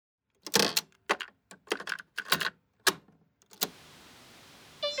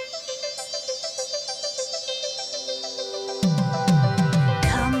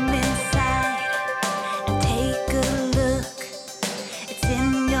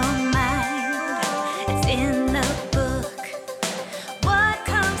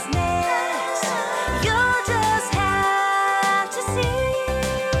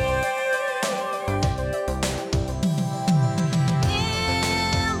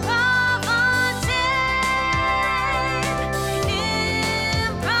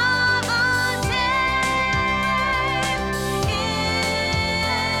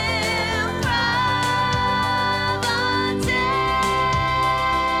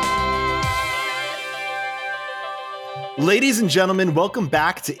Ladies and gentlemen, welcome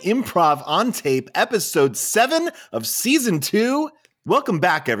back to Improv on Tape, episode 7 of season 2. Welcome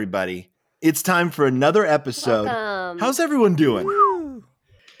back, everybody. It's time for another episode. Welcome. How's everyone doing?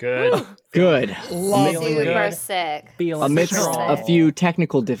 Good. Good. Super sick. Amidst strong. a few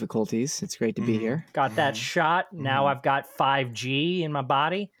technical difficulties, it's great to be here. Got that shot. Now I've got 5G in my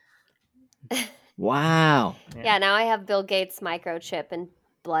body. Wow. Yeah, now I have Bill Gates microchip and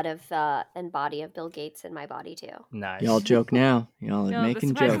blood of and body of Bill Gates in my body too. Nice. Y'all joke now. Y'all are No,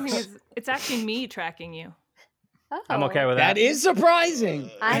 making the surprising jokes. thing is it's actually me tracking you. Oh, I'm okay with that. That is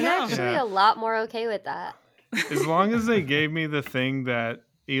surprising. I'm I know. actually a lot more okay with that. As long as they gave me the thing that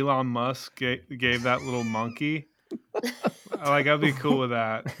Elon Musk gave that little monkey, I'd be cool with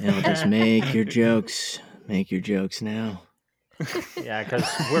that. Y'all just make your jokes. Make your jokes now. Yeah, because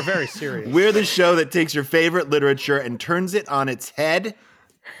we're very serious. We're the show that takes your favorite literature and turns it on its head.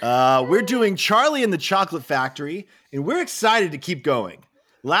 We're doing Charlie and the Chocolate Factory, and we're excited to keep going.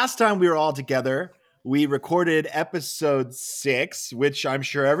 Last time we were all together, we recorded episode 6, which I'm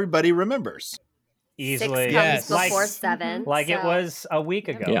sure everybody remembers. Easily. 6 Yes. comes before Like- 7. Like it so- was a week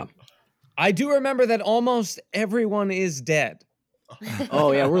ago. Yeah. I do remember that almost everyone is dead.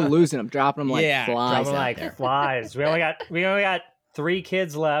 Oh yeah, we're losing them, dropping them like Yeah, flies Dropping out like there. flies. We only got 3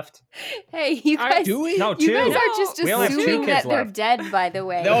 kids left. Hey, you guys. Do we? No, 2. You guys are just We only have 2 assuming kids that they're left. dead, by the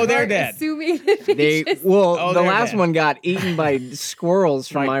way. No, You they're aren't dead. Assuming that They just... well, Oh, the they're last dead. one got eaten by squirrels,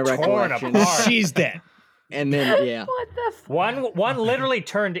 from Like, my torn recollection. apart. She's dead. And then yeah, What the One literally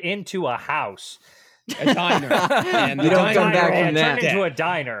turned into a house. A diner. And You the don't come diner back is from It that. turned into a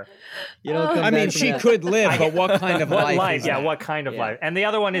diner. you don't come I mean, back from she that. could live, but what kind of What life? life? Is Yeah, that? what kind of Yeah. life? And the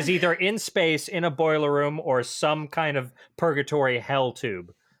other one is either in space, in a boiler room, or some kind of purgatory hell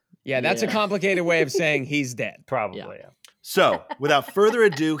tube. Yeah, that's a Yeah. complicated way of saying he's dead. Probably. Yeah. Yeah. So, without further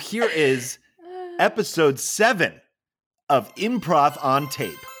ado, here is episode 7 of Improv on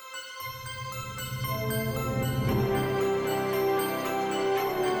Tape.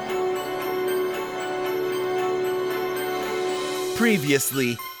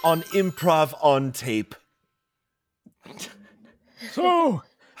 Previously on Improv on Tape. So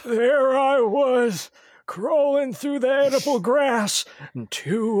there I was, crawling through the edible grass, and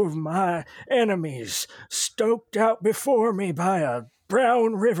 2 of my enemies stoked out before me by a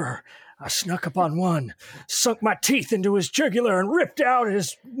brown river. I snuck up on one, sunk my teeth into his jugular, and ripped out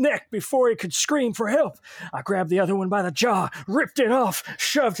his neck before he could scream for help. I grabbed the other one by the jaw, ripped it off,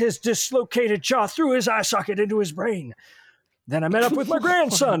 shoved his dislocated jaw through his eye socket into his brain. Then I met up with my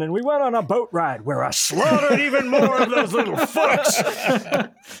grandson, and we went on a boat ride where I slaughtered even more of those little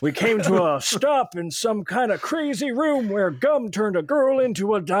fucks. We came to a stop in some kind of crazy room where Gum turned a girl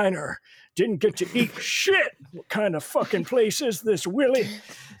into a diner. Didn't get to eat shit. What kind of fucking place is this, Willie?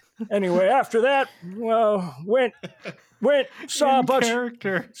 Anyway, after that, went saw a bunch.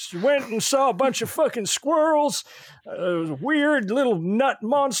 Went and saw a bunch of fucking squirrels, weird little nut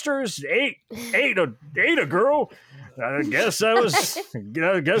monsters. Ate a girl. I guess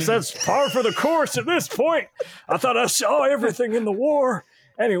that's par for the course at this point. I thought I saw everything in the war.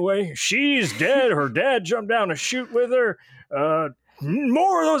 Anyway, she's dead. Her dad jumped down to shoot with her.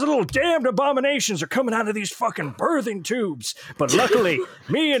 More of those little damned abominations are coming out of these fucking birthing tubes. But luckily,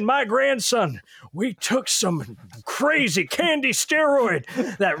 me and my grandson, we took some crazy candy steroid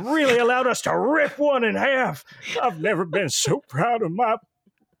that really allowed us to rip one in half. I've never been so proud of my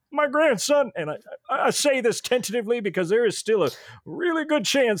grandson, and I say this tentatively because there is still a really good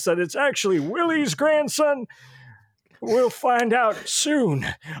chance that it's actually Willie's grandson. We'll find out soon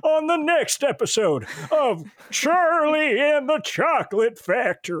on the next episode of Charlie and the Chocolate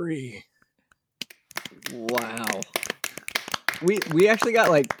Factory. Wow. We actually got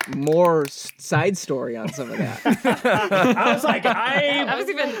like more side story on some of that. I was like,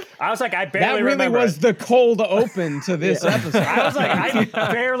 I That barely really remember. was the cold open to this episode. I was like,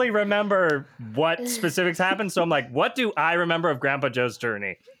 I barely remember what specifics happened. So I'm like, what do I remember of Grandpa Joe's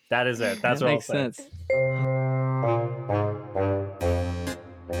journey? That is it. That's That what makes I'll say. sense.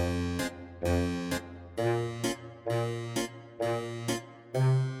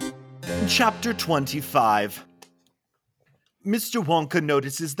 Chapter 25. Mr. Wonka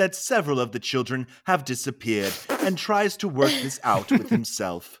notices that several of the children have disappeared and tries to work this out with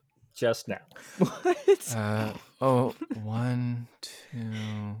himself. Just now. What? 1, 2.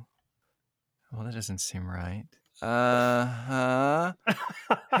 Well, that doesn't seem right.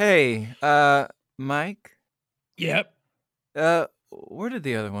 Hey, Mike? Yep. Where did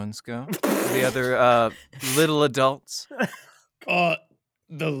the other ones go? The other, little adults? The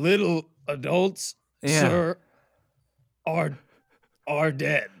little adults, Yeah. sir, are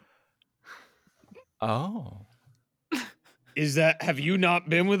dead. Oh. have you not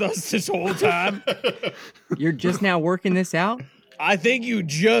been with us this whole time? You're just now working this out? I think you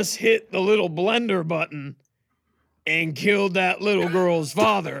just hit the little blender button and killed that little girl's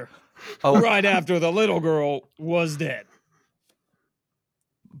father right after the little girl was dead.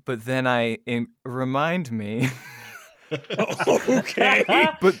 But then remind me. Okay.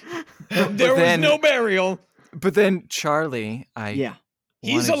 But there was no burial. But then Charlie,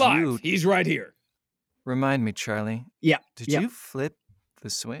 He's alive. He's right here. Remind me, Charlie. Yeah. Did you flip the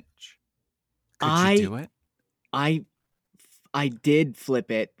switch? Could you do it? I did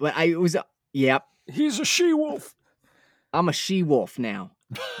flip it, but yep. He's a she-wolf. I'm a she-wolf now.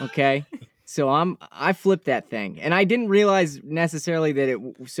 Okay? So I flipped that thing, and I didn't realize necessarily that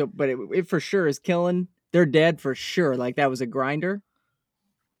it for sure is killing. They're dead for sure. Like that was a grinder.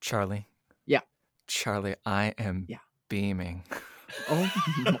 Charlie. Yeah. Charlie, I am beaming.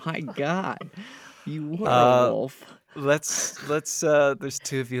 Oh my God. You were a wolf. Let's there's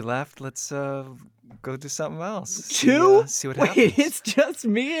two of you left. Let's go do something else. Two? See what Wait, happens. it's just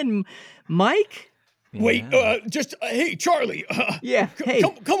me and Mike? Yeah. Wait, hey, Charlie. Hey.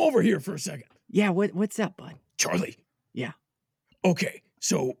 Come over here for a second. Yeah, what's up, bud? Charlie. Yeah. Okay,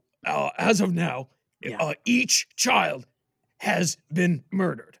 so as of now, each child has been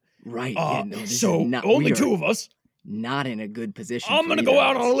murdered. Right. So only two of us. Not in a good position. I'm going to go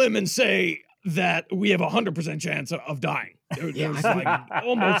out on a limb and say that we have 100% chance of dying. There's like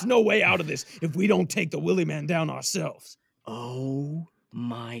almost no way out of this if we don't take the Willy Man down ourselves. Oh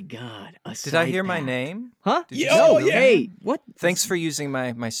my God. Did I hear my name? Huh? Did you Yeah, say oh, Willy? yeah. Hey, what? Thanks for using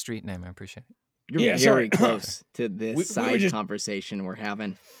my street name. I appreciate it. You're very close to this We side were just- conversation we're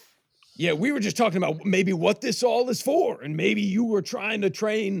having. Yeah, we were just talking about maybe what this all is for, and maybe you were trying to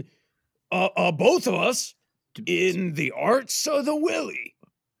train both of us in the arts of the Willy.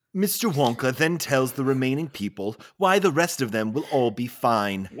 Mr. Wonka then tells the remaining people why the rest of them will all be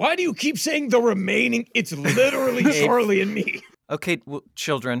fine. Why do you keep saying the remaining? It's literally Charlie and me. Okay, well,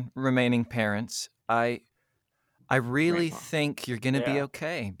 children, remaining parents, I really think you're gonna be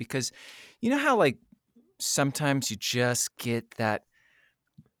okay, because you know how like sometimes you just get that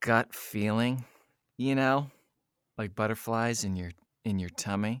gut feeling, you know, like butterflies in your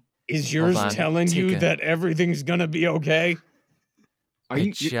tummy. Is yours telling you that everything's gonna be okay? I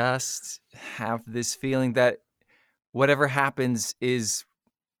just have this feeling that whatever happens is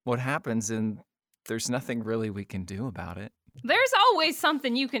what happens, and there's nothing really we can do about it. There's always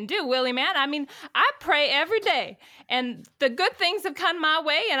something you can do, Willie man. I mean, I pray every day, and the good things have come my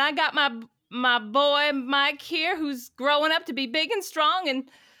way, and I got my boy Mike here, who's growing up to be big and strong, and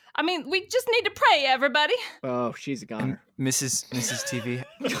I mean, we just need to pray, everybody. Oh, she's a goner. Mrs. TV,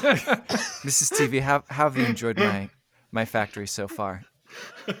 Mrs. TV, how have you enjoyed my factory so far?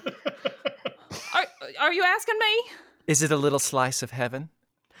 Are you asking me? Is it a little slice of heaven?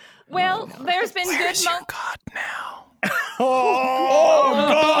 Well, there's been Where's good your God now? Oh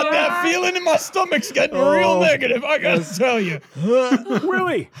God, that feeling in my stomach's getting real negative. I gotta tell you.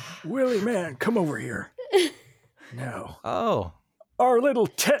 Willie man, come over here. Now. Oh. Our little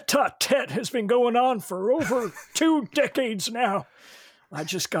tete-a-tete has been going on for over 2 decades now. I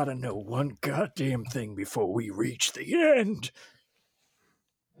just gotta know one goddamn thing before we reach the end.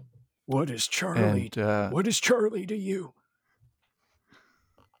 What is Charlie? What is Charlie to you?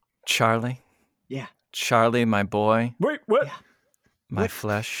 Charlie? Yeah. Charlie, my boy. Wait, what? Yeah. My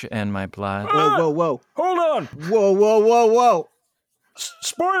flesh and my blood. Whoa. Hold on. Whoa.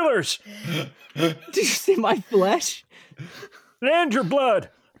 Spoilers! Did you see my flesh? And your blood.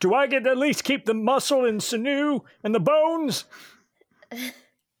 Do I get to at least keep the muscle and sinew and the bones?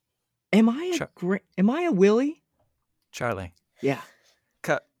 Am I a Willy? Charlie. Yeah.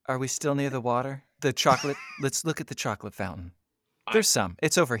 Are we still near the water? The chocolate? Let's look at the chocolate fountain. There's some.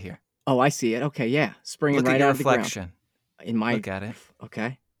 It's over here. Oh, I see it. Okay, yeah. Springing Look right at your out of the ground. reflection. Look at it.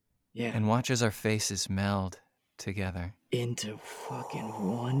 Okay. Yeah. And watch as our faces meld together. Into fucking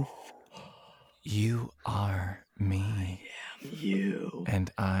one. You are me. I am you.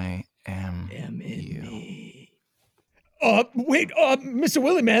 And I am in you. me. Wait, Mr.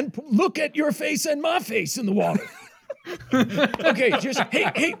 Willie man, look at your face and my face in the water. Okay,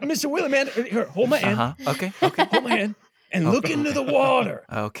 hey, Mr. Willie man, here, hold my hand. Okay. Hold my hand and look into the water.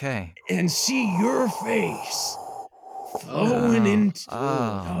 Okay. And see your face flowing into.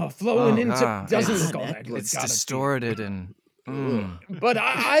 Doesn't look all that good. It's distorted and. But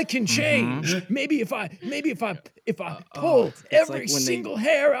I can change. Maybe if I pull every like single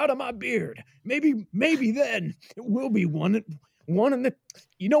hair out of my beard, maybe then it will be one in the.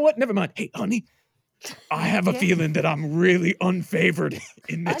 You know what? Never mind. Hey, honey, I have a feeling that I'm really unfavored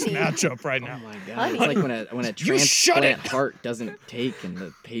in this Honey. matchup right Oh now. my god! Honey. It's like when a You shut transplant it. heart doesn't take and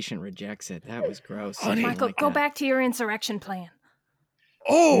the patient rejects it. That was gross. I Honey. didn't Michael, like go that. back to your insurrection plan.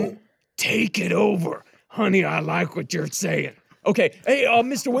 Oh, take it over. Honey, I like what you're saying. Okay, hey,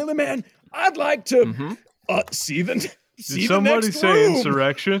 Mr. Willie Man, I'd like to see the Did see the somebody next say room.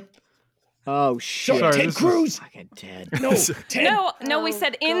 insurrection? Oh shit! Sorry, Ted this is- Cruz. Fucking Ted. No, Ted. No, we Oh,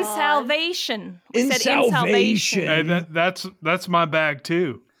 said in God. salvation. We In said in salvation. salvation. Hey, that's my bag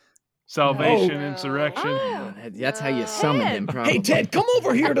too. Salvation, Oh. insurrection. Oh, that's how you summoned him, probably. Hey, Ted, come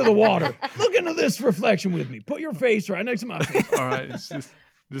over here to the water. Look into this reflection with me. Put your face right next to my face. All right, it's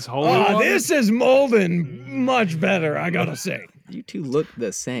this holy water? This is molding much better, I gotta say. You two look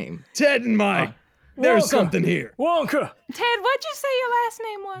the same. Ted and Mike, there's Wonka. something here. Wonka. Ted, what'd you say your last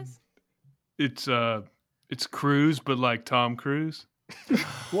name was? It's Cruise, but like Tom Cruise.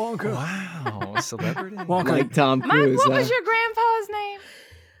 Wonka. Wow, celebrity. Wonka. Like Tom Mike, Cruise. what huh? was your grandpa's name?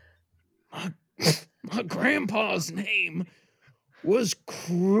 My grandpa's name was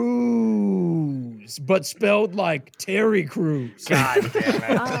Cruz, but spelled like Terry Crews. God damn it.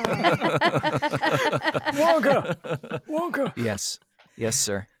 Wonka. Wonka. Yes. Yes,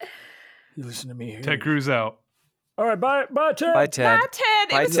 sir. You listen to me here. Ted Cruz out. All right, bye, Ted. Bye, Ted. Bye, Ted.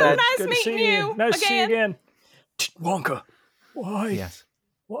 Bye, It was so Ted. nice Good to meeting see you. Nice to see you again. again. Wonka. Why? Yes.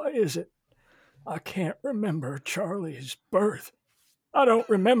 Why is it I can't remember Charlie's birth? I don't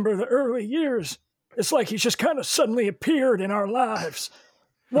remember the early years. It's like he's just kind of suddenly appeared in our lives.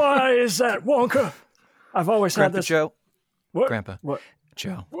 Why is that, Wonka? I've always had Grandpa this. Joe. What? Grandpa What?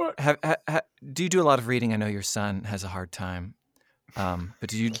 Joe. What? Do you do a lot of reading? I know your son has a hard time. But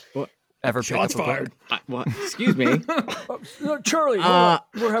do you What? ever pick Shots up a fired. book? What? Excuse me. Charlie, hold on.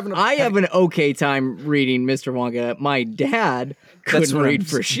 We're having a. I have an okay time reading Mr. Wonka. My dad couldn't what I'm read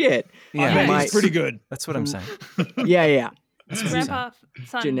for shit. Yeah. I bet My- he's pretty good. That's what I'm saying. Yeah. Grandpa,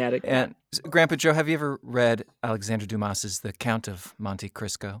 son. Genetic. And Grandpa Joe, have you ever read Alexander Dumas's The Count of Monte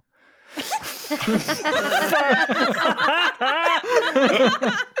Cristo?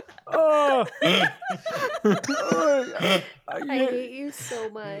 Oh. I hate you so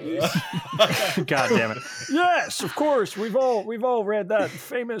much. God damn it. Yes, of course. We've all read that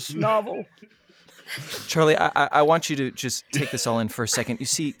famous novel. Charlie, I want you to just take this all in for a second. You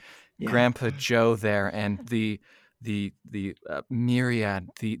see Grandpa Joe there, and the myriad,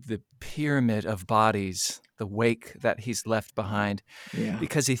 the pyramid of bodies, the wake that he's left behind, Yeah.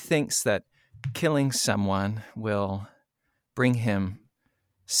 because he thinks that killing someone will bring him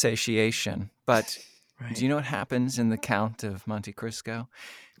satiation. But Right. do you know what happens in the Count of Monte Cristo?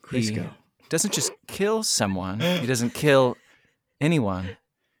 He Crisco. doesn't just kill someone. He doesn't kill anyone.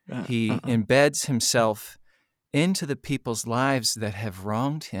 He embeds himself into the people's lives that have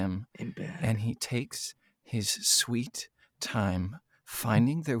wronged him, In bed. and he takes his sweet time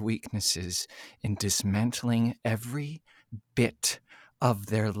finding their weaknesses and dismantling every bit of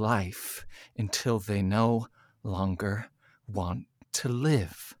their life until they no longer want to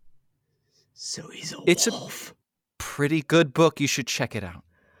live. So he's a It's a wolf. pretty good book. You should check it out.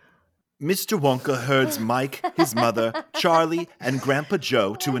 Mr. Wonka herds Mike, his mother, Charlie, and Grandpa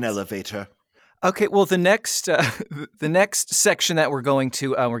Joe to an elevator. Okay, well, the next section that we're going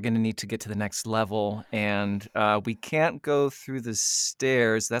to need to get to the next level, and we can't go through the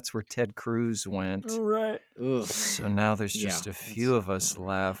stairs. That's where Ted Cruz went. All right. Ugh. So now there's just a few of us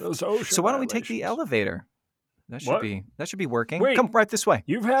left. Those ocean So why don't we take the violations. elevator? That should What? be working. Wait. Come right this way.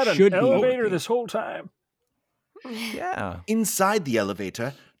 You've had an Should be. elevator this whole time. Yeah. Inside the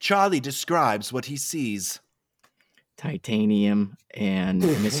elevator, Charlie describes what he sees. Titanium and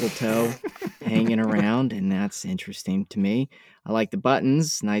mistletoe hanging around, and that's interesting to me. I like the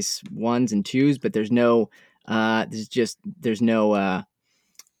buttons, nice ones and twos, but there's no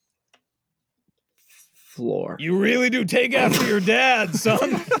floor. You really do take after your dad,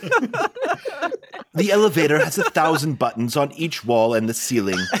 son. The elevator has 1,000 buttons on each wall and the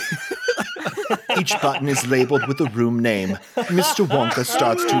ceiling. Each button is labeled with a room name. Mr. Wonka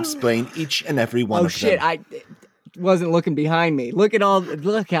starts to explain each and every one Oh of shit! them. I wasn't looking behind me. Look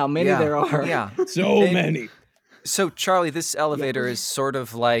how many yeah. there are. Yeah. So many. So Charlie, this elevator is sort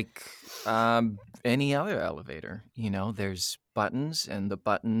of like any other elevator. You know, there's buttons, and the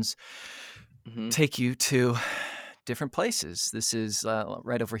buttons take you to different places. This is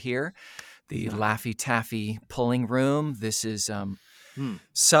right over here, the Laffy Taffy pulling room. This is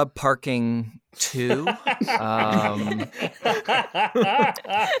sub parking 2.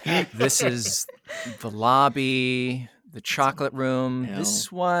 This is the lobby, the chocolate room. L,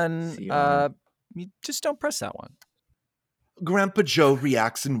 This one, CR. you just don't press that one. Grandpa Joe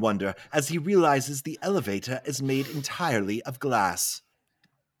reacts in wonder as he realizes the elevator is made entirely of glass.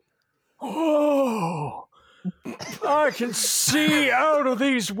 Oh, I can see out of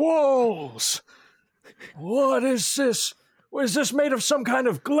these walls. What is this? Was this made of some kind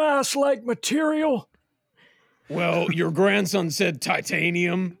of glass-like material? Well, your grandson said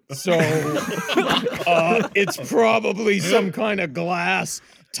titanium, so it's probably some kind of glass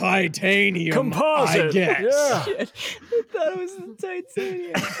titanium. Composite. I guess. Yeah. I thought it was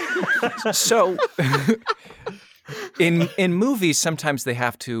titanium. So, in movies, sometimes they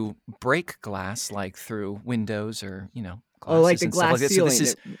have to break glass, like through windows or glasses Like the and stuff glass like that. So ceiling this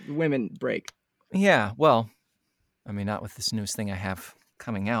is, that women break. yeah. Well, I mean, not with this newest thing I have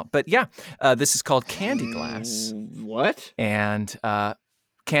coming out, but yeah, this is called candy glass. What? And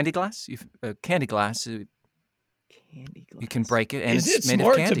candy glass, candy glass. Candy glass. You can break it, and Is it's it made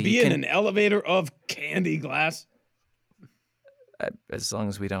smart of candy. to be You in can- an elevator of candy glass? as long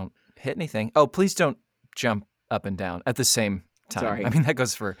as we don't hit anything. Oh, please don't jump up and down at the same time. Sorry. I mean, that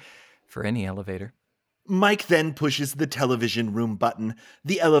goes for any elevator. Mike then pushes the television room button.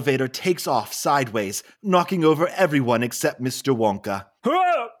 The elevator takes off sideways, knocking over everyone except Mr. Wonka.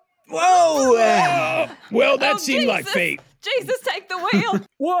 Ah! Whoa! Well, that Oh, seemed like Jesus. fate. Jesus, take the wheel.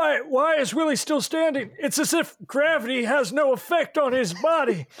 Why is Willie still standing? It's as if gravity has no effect on his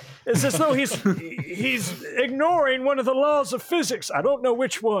body. It's as though he's ignoring one of the laws of physics. I don't know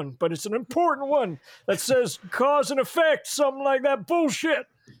which one, but it's an important one that says cause and effect, something like that bullshit.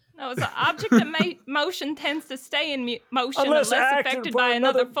 No, it's an object that motion tends to stay in motion Unless unless acted affected by by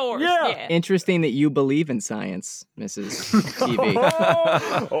another another- force. Yeah. Interesting that you believe in science, Mrs. TV.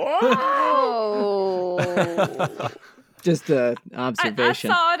 Oh. Just an I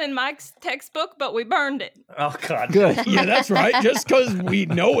observation. saw it in Mike's textbook, but we burned it. Oh God. Good. Yeah, that's right. Just because we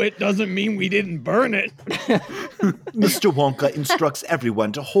know it doesn't mean we didn't burn it. Mr. Wonka instructs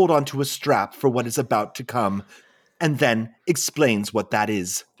everyone to hold onto a strap for what is about to come, and then explains what that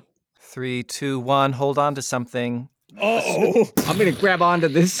is. 3, 2, 1. Hold on to something. Uh-oh. I'm going to grab onto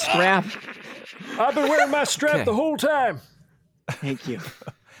this strap. I've been wearing my strap Okay. the whole time. Thank you.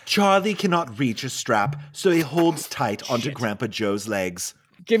 Charlie cannot reach a strap, so he holds tight onto Grandpa Joe's legs.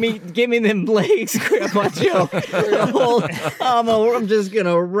 Give me them legs, Grandpa Joe. I'm just going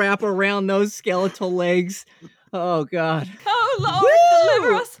to wrap around those skeletal legs. Oh, God. Oh, Lord, Woo!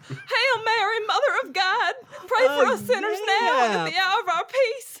 deliver us. Hail Mary, Mother of God. Pray for us sinners now and at the hour of our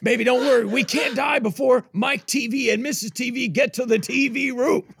peace. Baby, don't worry. We can't die before Mike TV and Mrs. TV get to the TV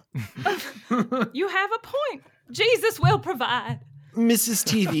room. You have a point. Jesus will provide. Mrs.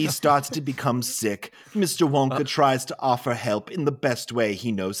 TV starts to become sick. Mr. Wonka tries to offer help in the best way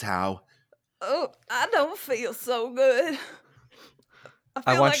he knows how. Oh, I don't feel so good. I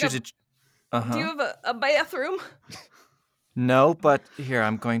feel want like you I'm- to. Do you have a bathroom? No, but here,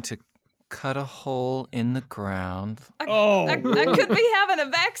 I'm going to cut a hole in the ground. Oh. I could be having a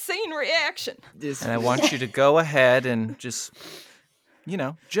vaccine reaction. And I want you to go ahead and just,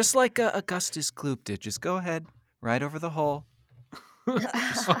 just like Augustus Gloop did, just go ahead, right over the hole.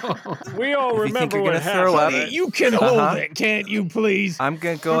 We all If you think remember you're what gonna throw happened. up- Honey, you can hold it, can't you, please? I'm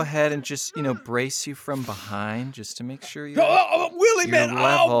going to go ahead and just, brace you from behind just to make sure you're. Willie, You're man,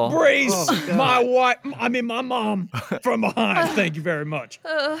 I'll level. brace Oh, my wife, my mom from behind. Thank you very much.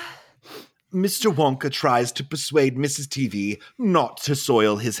 Mr. Wonka tries to persuade Mrs. TV not to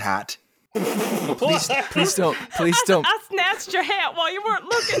soil his hat. Please don't. I snatched your hat while you weren't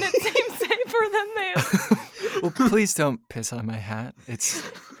looking. It seems safer than this. Well, please don't piss on my hat. It's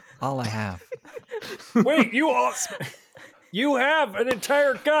all I have. Wait, you have an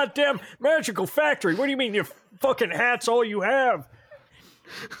entire goddamn magical factory. What do you mean your fucking hat's all you have?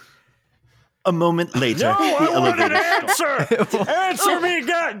 A moment later, No, the I want an elevator stops. answer. Answer me,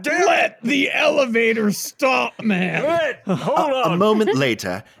 goddamn. Let the elevator stop, man. Hold A on. moment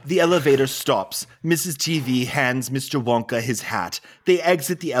later, the elevator stops. Mrs. TV hands Mr. Wonka his hat. They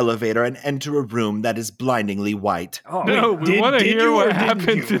exit the elevator and enter a room that is blindingly white. Oh, No, we want to did hear you or what didn't happened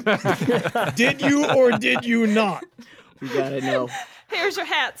you? to that. Did you or did you not? We got to know. Here's your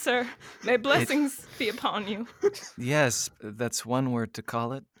hat, sir. May blessings be upon you. Yes, that's one word to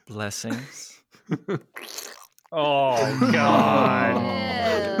call it. Blessings. Oh God.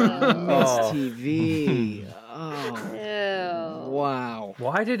 Miss TV. Oh, Ew. wow.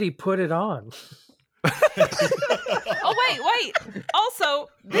 Why did he put it on? Oh, wait. Also,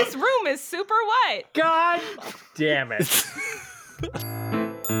 this room is super white. God damn it.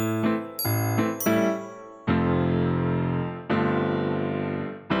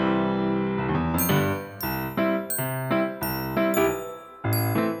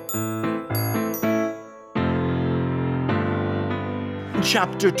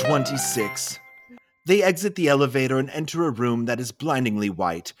 Chapter 26. They exit the elevator and enter a room that is blindingly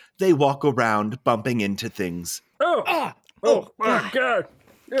white. They walk around, bumping into things. Oh my God.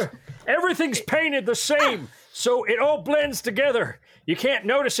 Yeah. Everything's painted the same, so it all blends together. You can't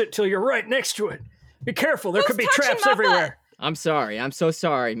notice it till you're right next to it. Be careful, there could be traps everywhere. I'm sorry. I'm so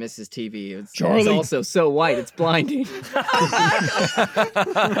sorry, Mrs. TV. It's Charlie. also so white, it's blinding.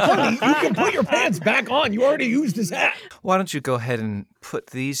 Honey, you can put your pants back on. You already used his hat. Why don't you go ahead and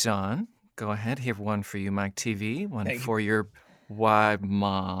put these on? Go ahead. Here, one for you, Mike TV. One for your wife,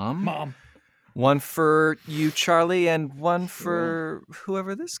 Mom. Mom. One for you, Charlie, and one for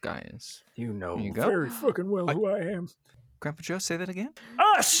whoever this guy is. You know There you go. very fucking well who I am. Grandpa Joe, say that again.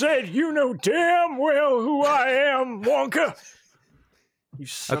 I said you know damn well who I am, Wonka. You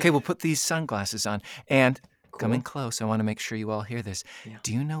son Okay, we'll put these sunglasses on. And coming close, I want to make sure you all hear this. Yeah.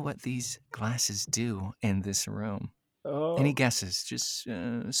 Do you know what these glasses do in this room? Oh. Any guesses? Just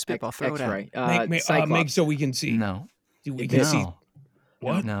spitball, throw it out. X-ray. Make Cyclops. so we can see. No. We can see. No.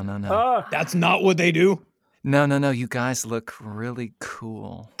 What? No. That's not what they do. No. You guys look really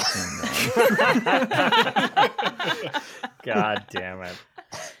cool. God damn it.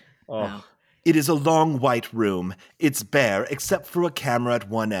 Oh. Wow. It is a long white room. It's bare except for a camera at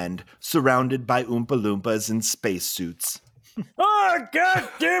one end, surrounded by Oompa Loompas in spacesuits. Oh, God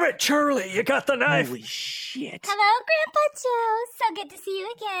damn it, Charlie, you got the knife. Holy shit. Hello, Grandpa Joe. So good to see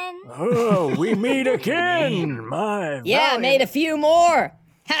you again. Oh, we meet again. My Yeah, valiant- made a few more.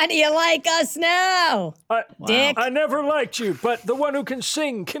 How do you like us now? Dick? I never liked you, but the one who can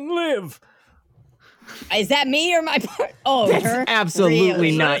sing can live. Is that me or my part? Oh, That's her? absolutely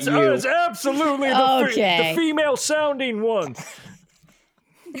Really? not That's, you. that's absolutely Okay. the female sounding one.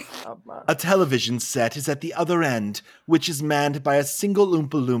 A television set is at the other end, which is manned by a single Oompa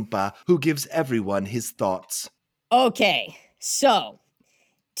Loompa who gives everyone his thoughts. Okay, so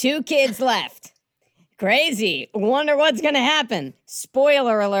 2 kids left. Crazy. Wonder what's gonna happen.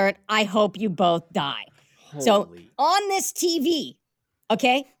 Spoiler alert, I hope you both die. So on this TV,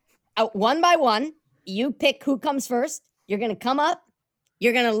 okay, one by one, you pick who comes first. You're gonna come up,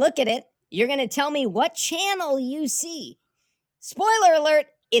 you're gonna look at it, you're gonna tell me what channel you see. Spoiler alert,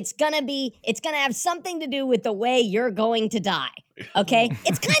 it's gonna have something to do with the way you're going to die. Okay?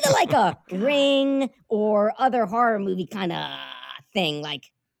 It's kind of like a Ring or other horror movie kind of thing. Like,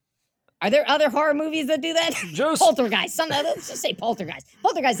 are there other horror movies that do that? Just Poltergeist. Let's just say Poltergeist.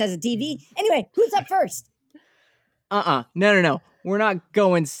 Poltergeist has a TV. Anyway, who's up first? No. We're not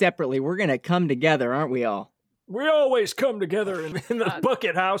going separately. We're going to come together, aren't we all? we always come together in the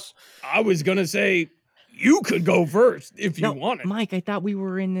bucket house. I was gonna say you could go first if you wanted. Mike, I thought we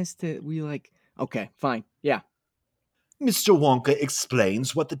were in this okay, fine. Yeah. Mr. Wonka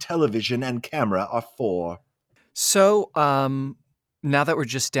explains what the television and camera are for. So, now that we're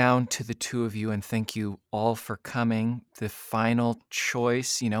just down to the two of you, and thank you all for coming, the final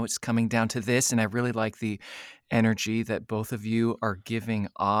choice, it's coming down to this, and I really like the energy that both of you are giving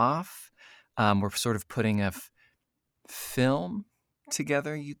off. We're sort of putting a film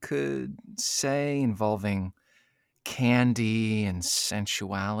together, you could say, involving candy and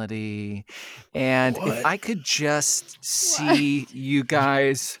sensuality. And if I could just see you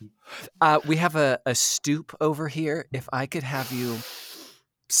guys, we have a stoop over here. If I could have you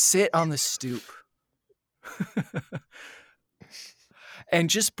sit on the stoop and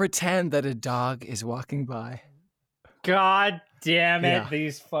just pretend that a dog is walking by. God damn it, Yeah.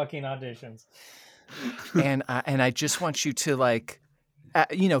 these fucking auditions. And I just want you to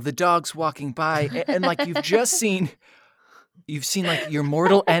the dog's walking by and like you've seen like your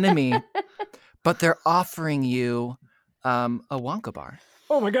mortal enemy, but they're offering you a Wonka bar.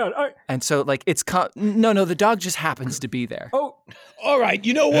 Oh my God! And so like the dog just happens to be there. Oh, all right.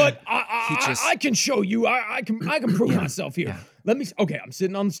 You know what? I can show you. I can prove myself here. Yeah. Let me. Okay, I'm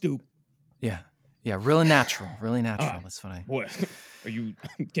sitting on the stoop. Yeah, really natural. That's what I. What? Are you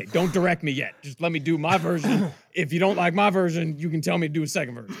okay? Don't direct me yet. Just let me do my version. If you don't like my version, you can tell me to do a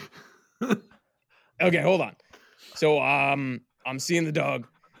second version. Okay, hold on. So I'm seeing the dog,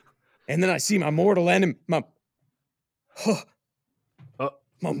 and then I see my mortal enemy. My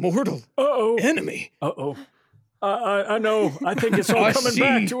mortal enemy. I know. I think it's all coming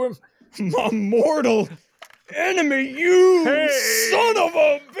back to him. My mortal enemy, you son of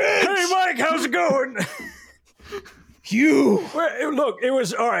a bitch! Hey, Mike, how's it going? You. Well, look, it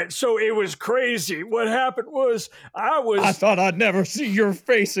was all right. So it was crazy. What happened was I thought I'd never see your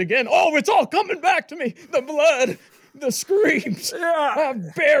face again. Oh, it's all coming back to me. The blood, the screams. Yeah.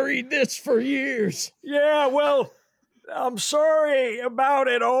 I've buried this for years. Yeah, well, I'm sorry about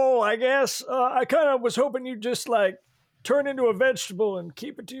it all, I guess. I kind of was hoping you'd just, turn into a vegetable and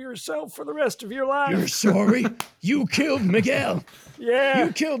keep it to yourself for the rest of your life. You're sorry? You killed Miguel. Yeah.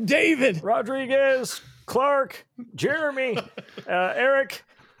 You killed David. Rodriguez, Clark, Jeremy, Eric.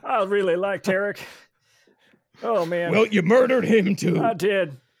 I really liked Eric. Oh, man. Well, you murdered him too. I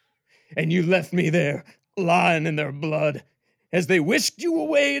did. And you left me there, lying in their blood, as they whisked you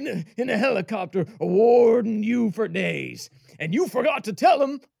away in a helicopter, awarding you for days. And you forgot to tell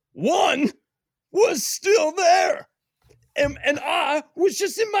them one was still there. And I was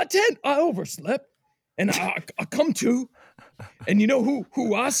just in my tent. I overslept. And I come to. And you know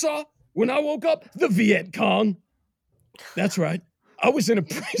who I saw when I woke up? The Viet Cong. That's right. I was in a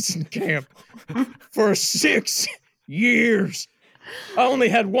prison camp for 6 years. I only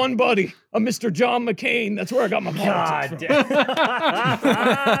had one buddy, a Mr. John McCain. That's where I got my politics from.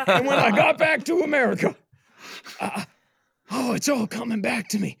 And when I got back to America, it's all coming back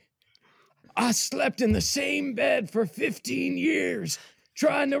to me. I slept in the same bed for 15 years,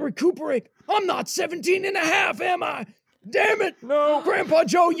 trying to recuperate. I'm not 17 and a half, am I? Damn it. No. Grandpa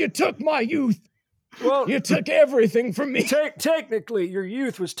Joe, you took my youth. Well, you took everything from me. Technically, your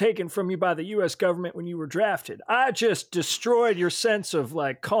youth was taken from you by the U.S. government when you were drafted. I just destroyed your sense of,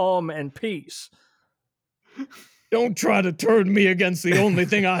 calm and peace. Don't try to turn me against the only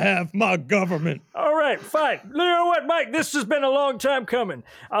thing I have, my government. All right, fine. You know what, Mike? This has been a long time coming.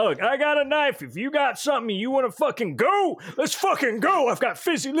 Look, I got a knife. If you got something you want to fucking go, let's fucking go. I've got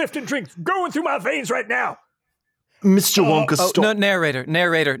fizzy lifting drinks going through my veins right now. Mr. Wonka, stop. No,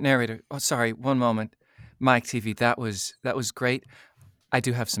 narrator. Oh, sorry, one moment. Mike TV, that was great. I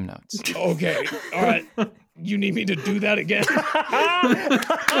do have some notes. Okay, all right. You need me to do that again?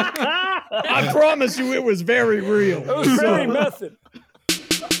 I promise you it was very real. It was very method.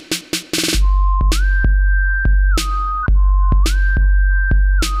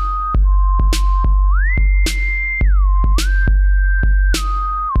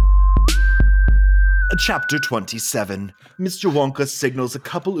 Chapter 27. Mr. Wonka signals a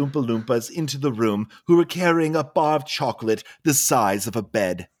couple Oompa Loompas into the room who are carrying a bar of chocolate the size of a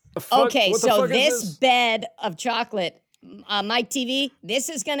bed. Okay, so this bed of chocolate, Mike TV, this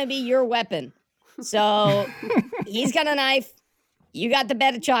is going to be your weapon. So he's got a knife. You got the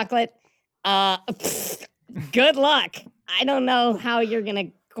bed of chocolate. Good luck. I don't know how you're going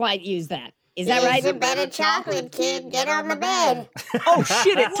to quite use that. Is that right? It's a bed of chocolate, kid. Get on the bed. Oh,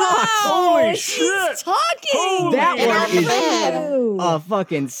 shit, it talks. Holy shit. It's talking. Holy That Get one on the is bed. a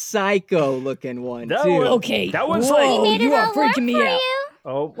fucking psycho-looking one, That too. one- Okay. That one's Whoa, Made it you are all work freaking me for out. you?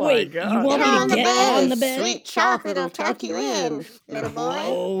 Oh my Wait, God. you want Get me on to the get bed. on the bed? Sweet chocolate will tuck you in, little boy.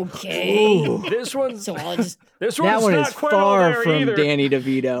 Okay. Ooh. This one's So I'll just. this That one's one not is quite all far there from either. Danny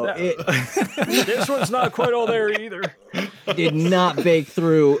DeVito. This one's not quite all there either. It did not bake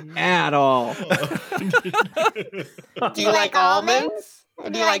through at all. Do you like almonds? Or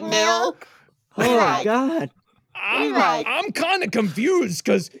do you like milk? Oh, my God. I'm kind of confused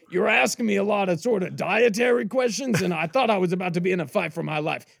because you're asking me a lot of sort of dietary questions, and I thought I was about to be in a fight for my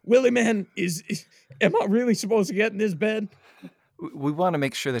life. Willie, man, am I really supposed to get in this bed? We want to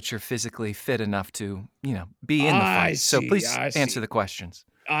make sure that you're physically fit enough to, be in the I fight. So see, please I answer see. the questions.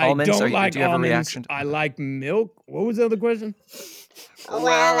 I Almonds, don't like do you have almonds. a reaction? I like milk. What was the other question?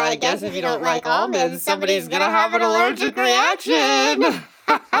 Well, I guess if you don't like almonds, somebody's gonna have an allergic reaction.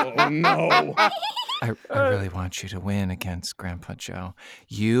 Oh, no. I really want you to win against Grandpa Joe.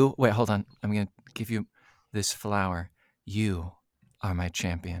 Wait, hold on. I'm going to give you this flower. You are my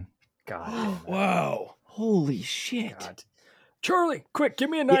champion. God. Wow. Holy shit. God. Charlie, quick, give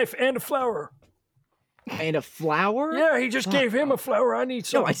me a knife and a flower. And a flower? Yeah, he just gave him a flower. I need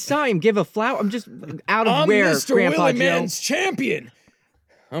some. No, I saw him give a flower. I'm just out of I'm where, Mr. Grandpa Willie Joe? Man's champion.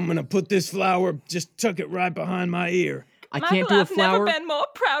 I'm going to put this flower, just tuck it right behind my ear. I Michael, can't do a I've never flower, been more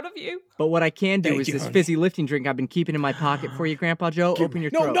proud of you. but what I can do Thank is you, this honey. fizzy lifting drink I've been keeping in my pocket for you, Grandpa Joe. Open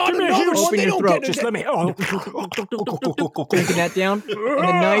your No, throat. not Give me a another huge- one. Open They your don't throat. get Just it. let me. Oh. Drinking that down. And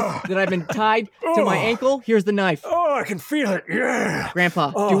the knife that I've been tied to my ankle. Here's the knife. Oh, I can feel it. Yeah.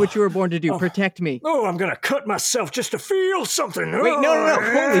 Grandpa, do what you were born to do. Protect me. Oh, I'm gonna cut myself just to feel something. Wait, no.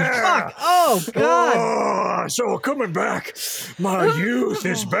 Holy fuck. Oh, God. Oh, it's all coming back. My youth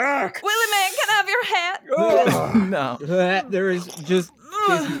is back. Willie Man, can I have your hat? Oh. No. There is just...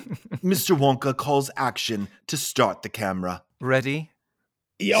 Mr. Wonka calls action to start the camera. Ready?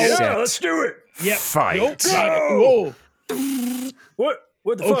 Yo, Yeah, Set. let's do it. Yep. Fight. Nope. Whoa.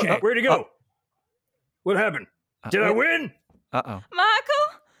 What the Okay. fuck? Where'd he go? What happened? Did I win? Uh-oh.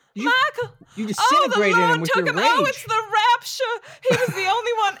 Michael? Michael! You Oh, the disintegrated him Lord with took your him. Oh, rage. it's the rapture. He was the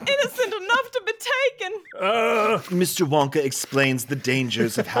only one innocent enough to be taken. Mr. Wonka explains the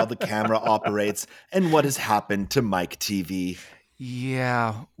dangers of how the camera operates and what has happened to Mike TV.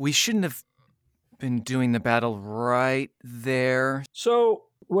 Yeah, we shouldn't have been doing the battle right there. So,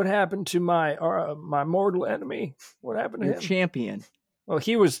 what happened to my my mortal enemy? What happened to Your him? champion. Well,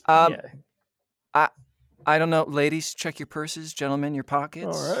 he was. I don't know. Ladies, check your purses. Gentlemen, your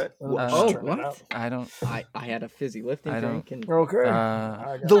pockets. All right. What? I don't. I had a fizzy lifting I don't- drink. And Okay.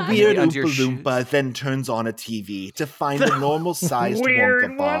 The weird under your Oompa Loompa then turns on a TV to find a normal-sized Weird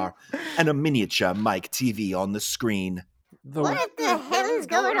Wonka bar and a miniature Mike TV on the screen. What the hell is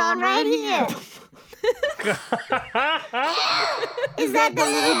going on right here? Is that the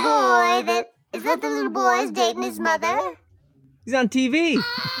little boy is that the little boy's dating his mother? he's on TV.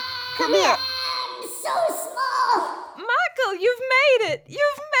 Come here. I'm so small. Michael, you've made it.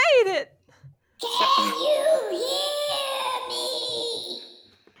 You've made it. Can you hear me?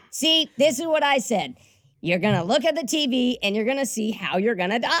 See, this is what I said. You're gonna look at the TV and you're gonna see how you're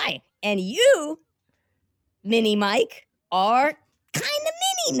gonna die. And you, Mini Mike, are kind of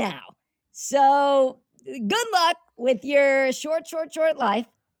mini now. So good luck with your short life.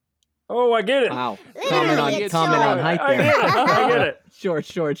 Oh, I get it. Wow. Literally, Comment on height I there. get it. I get it.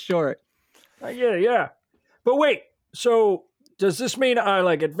 Short. I get it. Yeah. But wait. So does this mean I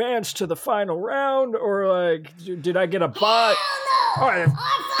like advance to the final round, or like did I get a bot? Hell no. All right.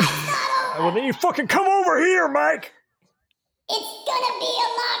 Well, then you fucking come over here, Mike. It's gonna be a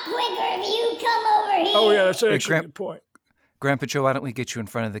lot quicker if you come over here. Oh yeah, that's actually a Grant- good point. Grandpa Joe, why don't we get you in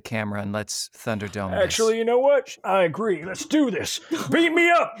front of the camera and let's Thunderdome this? Actually, you know what? I agree. Let's do this. Beat me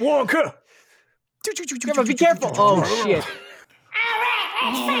up, Wonka. Grandpa, be careful. Oh, shit. All right,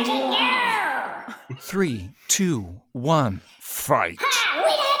 let's fucking go. 3, 2, 1, fight. Ha! We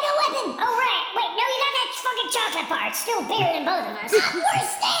have no weapon. Oh right. Wait, no, you got that fucking chocolate bar. It's still bigger than both of us. We're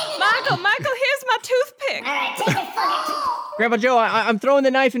standing. Michael, here's my toothpick. All right, take it, fucking. Grandpa Joe, I'm throwing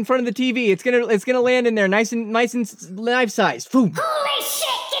the knife in front of the TV. It's gonna land in there, nice and knife size. Boom. Holy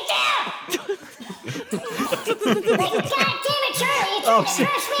shit! Get down. God damn it, Charlie! You tried to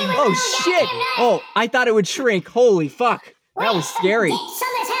crush me with Oh your shit! goddamn knife. Oh, I thought it would shrink. Holy fuck! That was scary.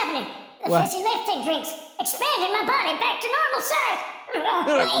 Something's happening. The What? fizzy lifting drinks expanded my body back to normal size.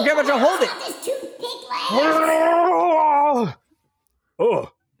 Grandpa Joe, hold it. This toothpick last.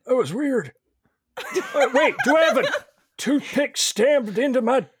 Oh, that was weird. Wait, do I have a toothpick stamped into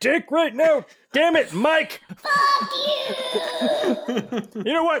my dick right now? Damn it, Mike! Fuck you!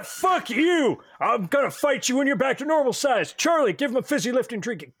 You know what? Fuck you! I'm gonna fight you when you're back to normal size. Charlie, give him a fizzy lifting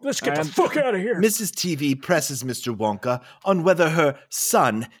drink. Let's get the fuck out of here. Mrs. TV presses Mr. Wonka on whether her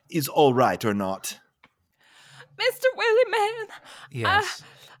son is all right or not. Mr. Willie Man. Yes.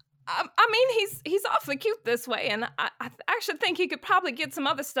 I mean, he's awfully cute this way, and I actually think he could probably get some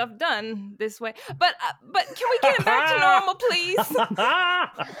other stuff done this way. But can we get him back to normal, please?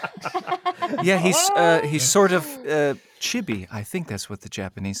 Yeah, he's sort of chibi. I think that's what the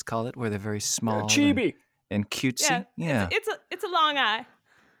Japanese call it, where they're very small. Chibi. And cutesy. Yeah. It's a long eye.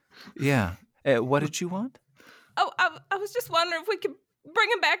 Yeah. What did you want? Oh, I was just wondering if we could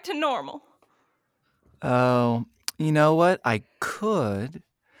bring him back to normal. Oh, you know what? I could,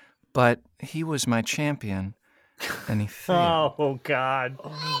 but he was my champion, and he failed. Oh, God.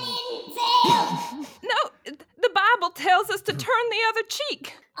 No, the Bible tells us to turn the other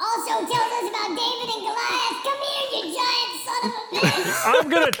cheek. Also tells us about David and Goliath. Come here, you giant son of a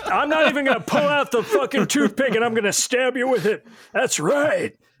bitch. I'm not even gonna pull out the fucking toothpick and I'm gonna stab you with it. That's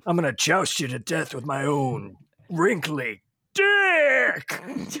right. I'm gonna joust you to death with my own wrinkly dick.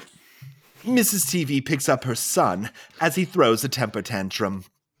 Mrs. TV picks up her son as he throws a temper tantrum.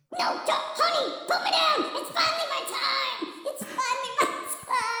 No, don't, honey, put me down. It's finally my time. It's finally my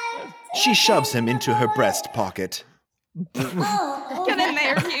time. She shoves him into her breast pocket. Oh, Get in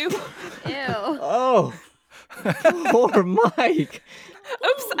there, you. Ew. Oh, poor Mike.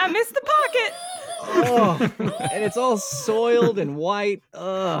 Oops, I missed the pocket. Oh, and it's all soiled and white.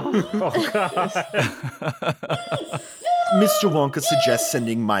 Ugh. Mr. Wonka suggests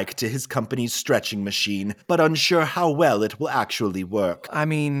sending Mike to his company's stretching machine, but unsure how well it will actually work. I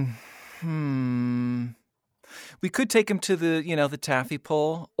mean, we could take him to the taffy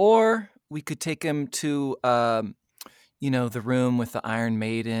pole, or we could take him to, the room with the Iron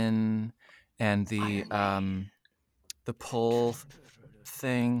Maiden and the pole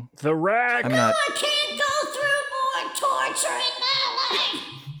thing. The rack. I'm not. I can't go through more torture in my life.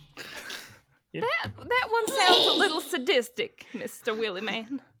 That one sounds a little sadistic, Mr. Willie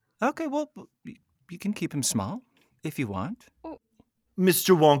Man. Okay, well, you can keep him small if you want.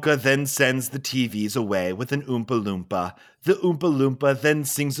 Mr. Wonka then sends the TVs away with an Oompa Loompa. The Oompa Loompa then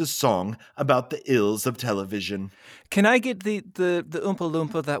sings a song about the ills of television. Can I get the Oompa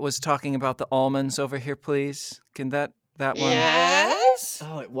Loompa that was talking about the almonds over here, please? Can that one? Yes?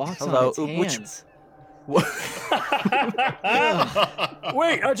 Oh, it walks Hello, on its hands.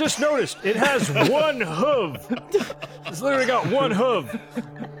 Wait, I just noticed it has one hoof. It's literally got one hoof.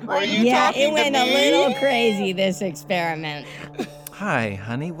 Yeah, it went a little crazy, this experiment. Hi,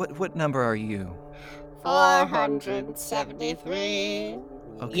 honey. What number are you? 473.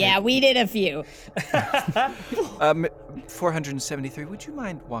 Okay. Yeah, we did a few. 473. Would you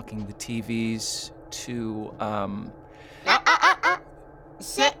mind walking the TVs to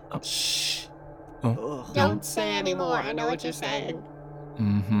Sit. Shh. Don't say anymore. I know what you're saying.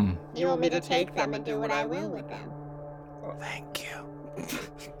 Mm-hmm. You want me to take them and do what I will with them. Thank you.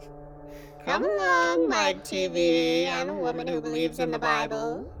 Come along, Mike TV. I'm a woman who believes in the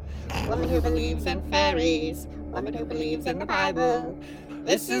Bible. Woman who believes in fairies. Woman who believes in the Bible.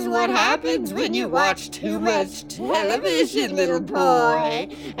 This is what happens when you watch too much television, little boy.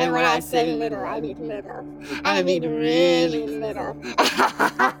 And when I say little, I mean little. I mean really little.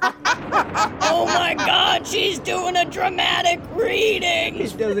 Oh my God, she's doing a dramatic reading.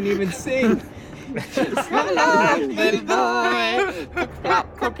 She doesn't even sing. Come along, little boy.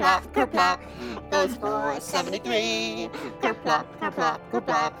 Kerplop, kerplop, kerplop. Goes 473. Kerplop, kerplop,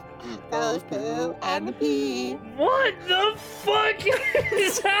 kerplop. Goes poo and the pee. What the fuck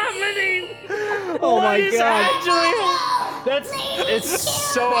is happening? Oh What my is God. it's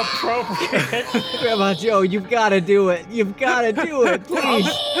so appropriate. Grandma Joe, you've got to do it. You've got to do it. Please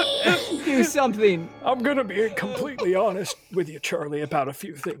do something. I'm gonna be completely honest with you, Charlie, about a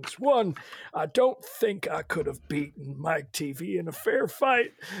few things. One, I don't think I could have beaten Mike TV in a fair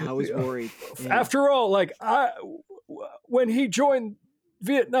fight. I was worried. Yeah. After all, when he joined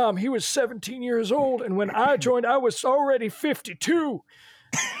Vietnam, he was 17 years old, and when I joined, I was already 52.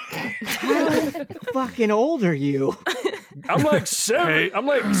 How fucking old are you? I'm like 70,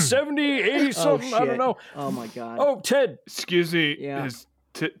 80 something. I don't know. Oh my God. Oh, Ted. Excuse me, Yeah. is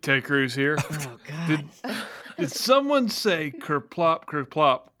Ted Cruz here? Oh God. Did someone say kerplop,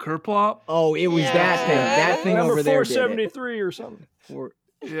 kerplop, kerplop? Oh, it was that thing. That thing Number over there. 473 or something.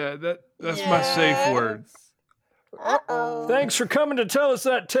 Yeah, that's my safe word. Uh-oh. Thanks for coming to tell us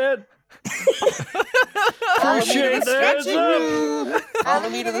that, Ted. Appreciate the heads up. Follow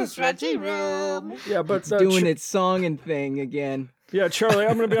me to the stretchy room. Yeah, but doing its song and thing again. Yeah, Charlie,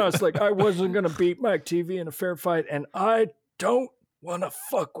 I'm gonna be honest. I wasn't gonna beat Mike TV in a fair fight, and I don't want to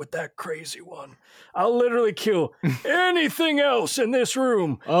fuck with that crazy one. I'll literally kill anything else in this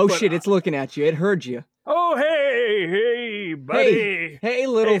room. Oh but shit! It's looking at you. It heard you. Oh, hey, buddy. Hey,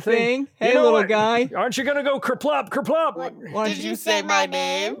 little thing. Hey, You know little what? guy. Aren't you gonna go kerplop, kerplop? Did you say my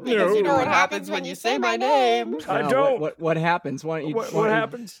name? Because you know what happens when you say my name. I No, don't. What happens? Why don't you? What why don't you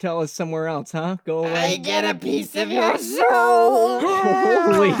happens? Tell us somewhere else, huh? Go I away. get a piece of your soul.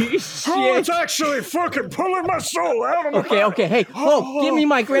 Holy Oh, shit! it's actually fucking pulling my soul out of my Okay. Hey, give me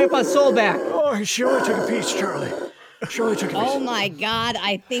my grandpa's soul back. Oh, she only took a piece, Charlie. She only took a piece. Oh my God,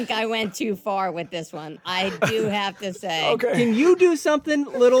 I think I went too far with this one. I do have to say. Okay. Can you do something,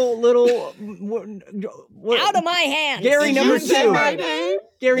 little? Out of my hands. Gary Did number you say two. my name?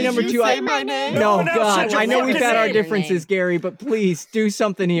 Gary Did number you two. say my name? No, one else God, said I know your we've fucking had our name. differences, Gary, but please do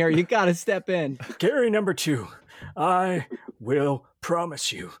something here. You got to step in. Gary number 2, I will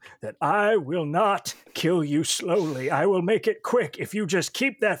promise you that I will not kill you slowly. I will make it quick if you just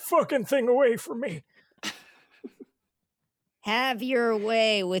keep that fucking thing away from me. Have your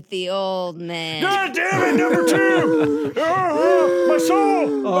way with the old man. God damn it, number 2! Oh, my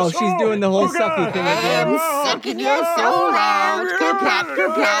soul! Oh, she's doing the whole sucky God. thing again. I'm sucking your soul out. Kerplop,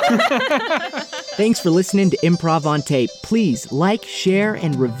 kerplop. Thanks for listening to Improv on Tape. Please like, share,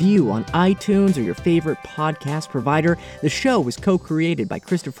 and review on iTunes or your favorite podcast provider. The show was co-created by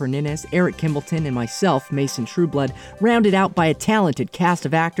Christopher Ninez, Eric Kimbleton, and myself, Mason Trueblood, rounded out by a talented cast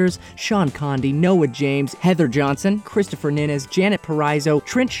of actors: Sean Condy, Noah James, Heather Johnson, Christopher Ninez, Janet Parisot,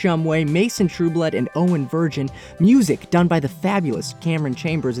 Trent Shumway, Mason Trueblood, and Owen Virgin. Music done by the fabulous Cameron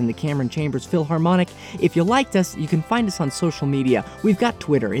Chambers and the Cameron Chambers Philharmonic. If you liked us, you can find us on social media. We've got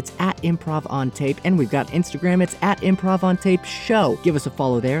Twitter, it's @ImprovOnTape, and we've got Instagram, it's @ImprovOnTapeShow. Give us a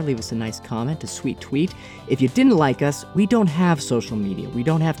follow there, leave us a nice comment, a sweet tweet. If you didn't like us, we don't have social media. We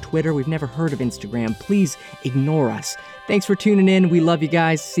don't have Twitter. We've never heard of Instagram. Please ignore us. Thanks for tuning in. We love you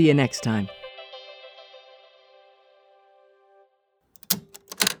guys. See you next time.